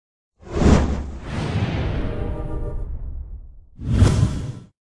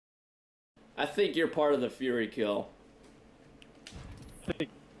I think you're part of the Fury kill.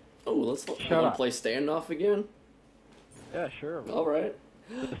 Oh, let's play standoff again? Yeah, sure. Alright.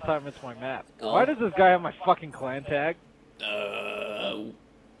 This time it's my map. Oh. Why does this guy have my fucking clan tag?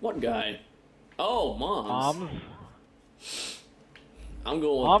 What guy? Oh, Mom's. Mom's? I'm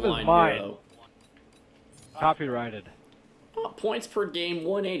going with Mom Blind is mine. Hero. Copyrighted. Oh, points per game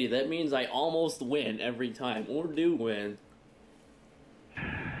 180. That means I almost win every time, or do win.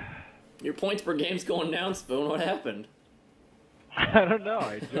 Your points per game's going down, Spoon. What happened? I don't know.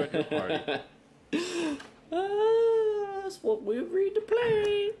 I joined your party. That's what we agreed to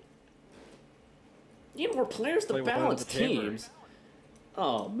play. Need more players to balance teams.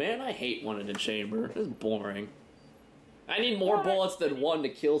 Oh man, I hate one in the chamber. This is boring. I need more bullets than one to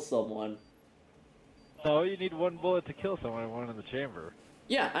kill someone. No, you need one bullet to kill someone and one in the chamber.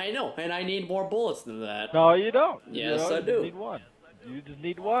 Yeah, I know, and I need more bullets than that. No, you don't. Yes, I do. You need one. You just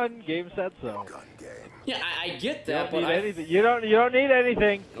need one. Game said so. Yeah, I get that, but anything. You don't need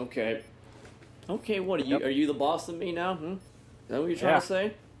anything. Okay. Okay, what are you? Are you the boss of me now? Is that what you're trying to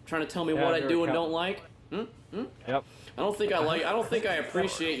say? Trying to tell me what I do and don't like? Yep. I don't think I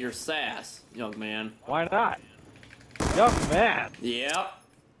appreciate your sass, young man. Why not? Young man. Yep.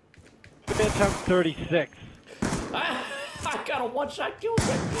 Bitch, I'm 36. I got a one-shot kill.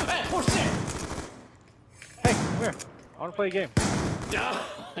 Hey, oh shit! Hey, come here. I want to play a game.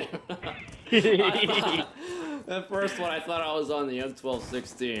 That first one, I thought I was on the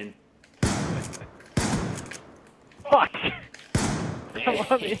M1216. Fuck! I'm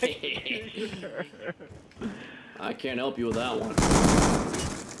on the executioner. I can't help you with that one.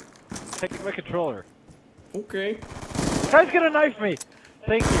 Take my controller. Okay. Guy's gonna knife me!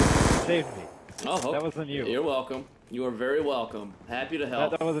 Thank you. Saved me. Oh, that wasn't you. You're welcome. You are very welcome. Happy to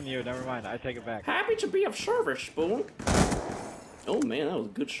help. That wasn't you. Never mind. I take it back. Happy to be of service, Spoon. Oh man, that was a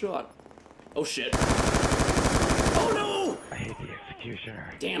good shot. Oh shit. Oh no! I hate the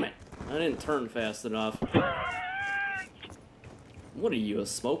executioner. Damn it. I didn't turn fast enough. What are you, a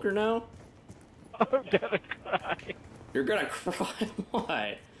smoker now? I'm gonna cry. You're gonna cry?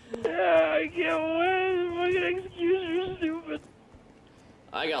 Why? Yeah, I can't win. Fucking executioner's stupid.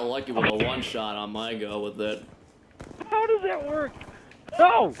 I got lucky with a one-shot on my go with it. How does that work?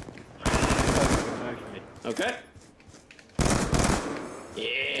 No! Okay.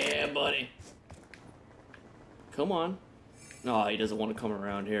 Yeah, buddy. Come on. No, he doesn't want to come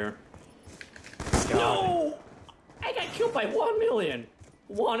around here. God. No! I got killed by 1 million.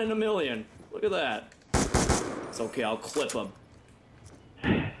 1 in a million. Look at that. It's okay, I'll clip him.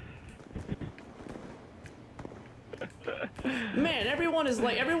 Man, everyone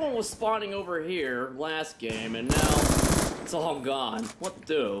was spawning over here last game, and now it's all gone. What to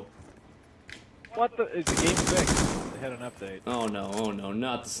do? What the? Is the game fixed? They had an update. Oh no,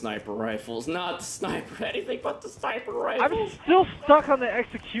 not the sniper rifles. Not the sniper, anything but the sniper rifles. I'm still stuck on the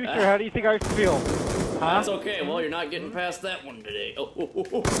executioner. How do you think I feel? Huh? That's okay, well, you're not getting past that one today.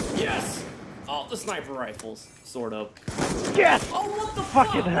 Oh, yes! Oh, the sniper rifles, sort of. Yes! Oh, what the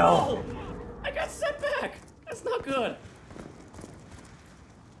fucking fuck? hell! No! I got set back! That's not good.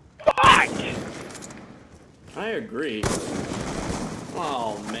 Fuck! I agree.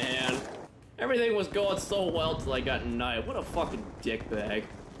 Oh, man. Everything was going so well till I got knifed. What a fucking dickbag.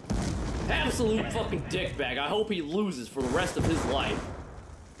 Absolute fucking dickbag. I hope he loses for the rest of his life.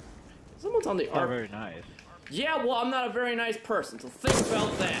 Someone's on the Not very nice. Yeah, well, I'm not a very nice person, so think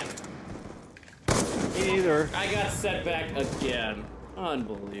about that. Me neither. I got set back again.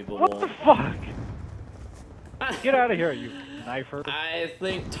 Unbelievable. What the fuck? Get out of here, you knifer. I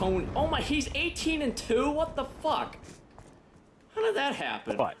think Tony... Oh my, he's 18 and 2? What the fuck? How did that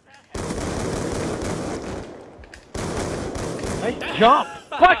happen? What? Nice jump!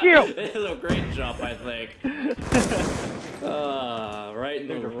 Fuck you! It was a great jump, I think. Right in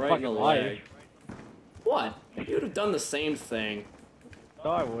the leg. What? You'd have done the same thing.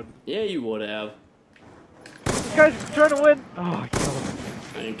 No, I wouldn't. Yeah, you would have. This guy's trying to win. Oh, I killed him.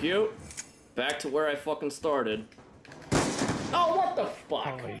 Thank you. Back to where I fucking started. Oh, what the fuck?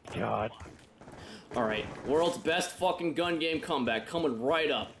 Oh my god. Alright, world's best fucking gun game comeback coming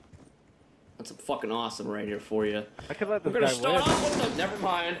right up. That's fucking awesome right here for you. I could let this We're gonna guy start win. off with the... Never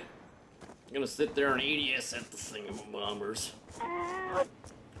mind. I'm gonna sit there and ADS at the thingamabombers.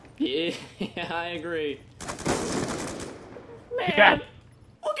 Yeah, I agree. Man, yes.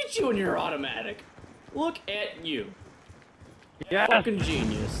 Look at you and your automatic. Look at you. Yeah. Fucking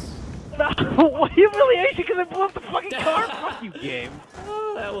genius. No, what humiliation because I blew up the fucking car? Fuck you, game.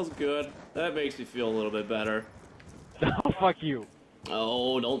 Oh, that was good. That makes me feel a little bit better. No, fuck you.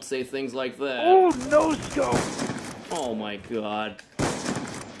 Oh, don't say things like that. Oh, no scope. Oh my god.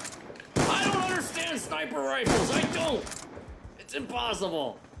 I don't sniper rifles. I don't. It's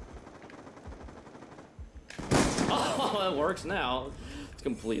impossible. Oh, it works now. It's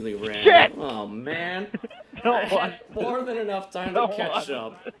completely random. Shit! Oh man. Don't I watch had more than enough time Don't to catch watch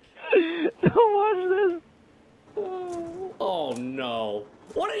up. Don't watch Oh no.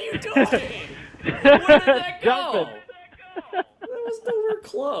 What are you doing? Where did that go? Jumping. That was nowhere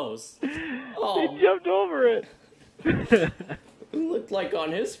close. Oh, He jumped over it. it looked like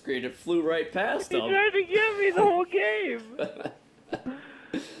on his screen it flew right past He him. tried to get me the whole game.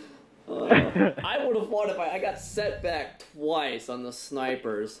 I would have won if I got set back twice on the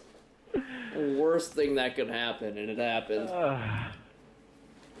snipers. The worst thing that could happen, and it happened.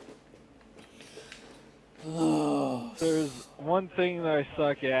 There's one thing that I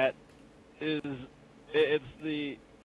suck at, is it's the